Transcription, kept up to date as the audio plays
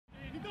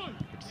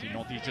See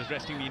NorthEast just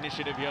resting the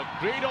initiative here.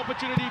 Great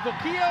opportunity for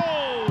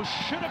Keo.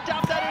 Should have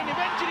tapped that in.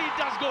 Eventually it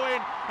does go in.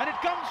 And it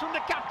comes from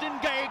the captain,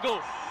 Gallego.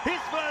 His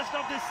first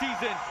of this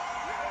season.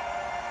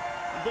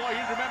 And boy,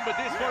 he'll remember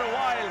this for a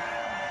while.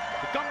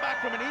 To come back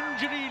from an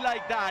injury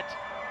like that.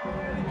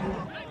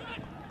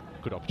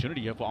 Good opportunity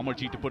here for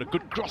Amarjeet to put a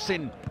good cross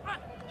in.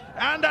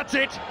 And that's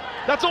it.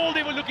 That's all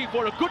they were looking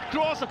for. A good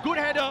cross, a good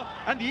header.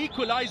 And the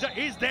equalizer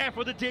is there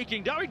for the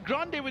taking. David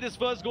Grande with his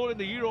first goal in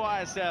the Hero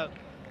ISL.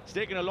 It's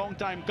taken a long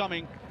time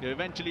coming.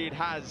 Eventually it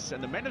has.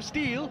 And the men of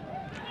steel.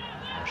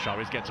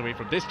 Chavez gets away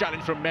from this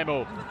challenge from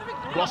Memo.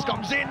 Cross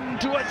comes in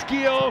towards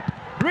Keo.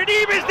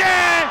 Redeem is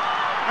there.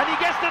 And he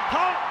gets the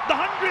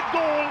 100th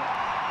goal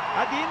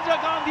at the Indira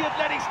Gandhi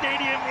Athletic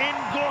Stadium in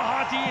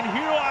Guwahati in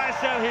Hero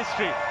ISL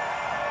history.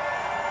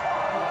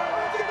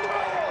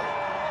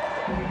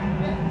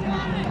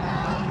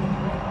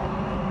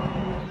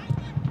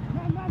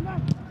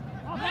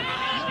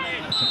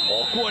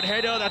 Awkward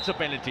header, that's a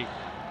penalty.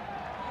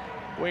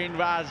 Wayne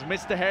Vaz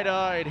missed the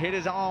header, it hit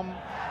his arm.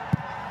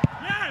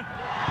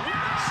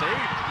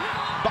 Saved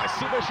by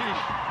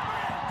Subhashish.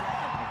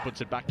 He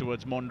puts it back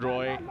towards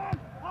Monroy,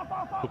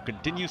 who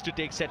continues to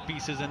take set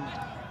pieces, and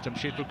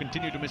Jamshedpur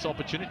continue to miss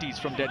opportunities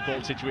from dead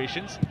ball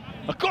situations.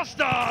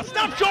 Acosta,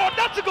 snapshot,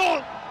 that's a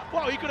goal!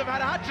 Wow, he could have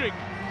had a hat-trick,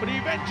 but he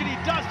eventually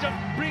does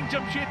bring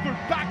Jamshedpur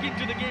back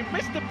into the game.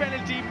 Missed the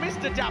penalty,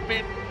 missed the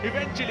tap-in,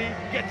 eventually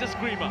gets a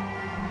screamer.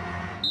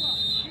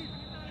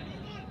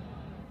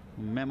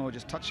 Memo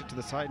just touched it to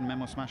the side and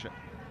Memo smash it.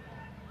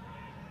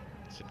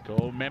 Does it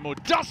go? Memo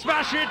does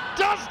smash it,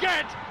 does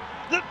get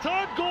the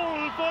third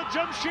goal for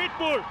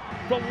Jamshedpur.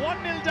 From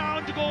 1-0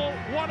 down to go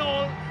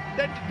 1-0,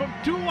 then from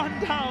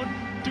 2-1 down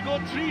to go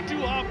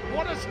 3-2 up.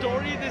 What a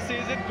story this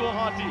is in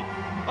Guwahati.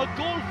 A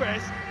goal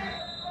fest.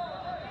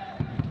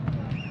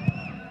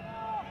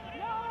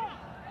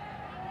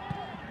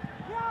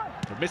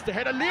 Missed the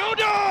header,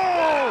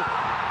 Leudo!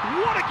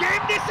 What a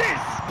game this is!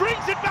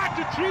 Brings it back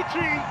to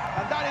 3-3,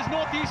 and that is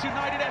NorthEast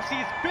United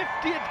FC's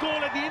 50th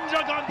goal at the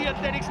Indira Gandhi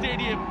Athletic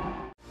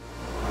Stadium.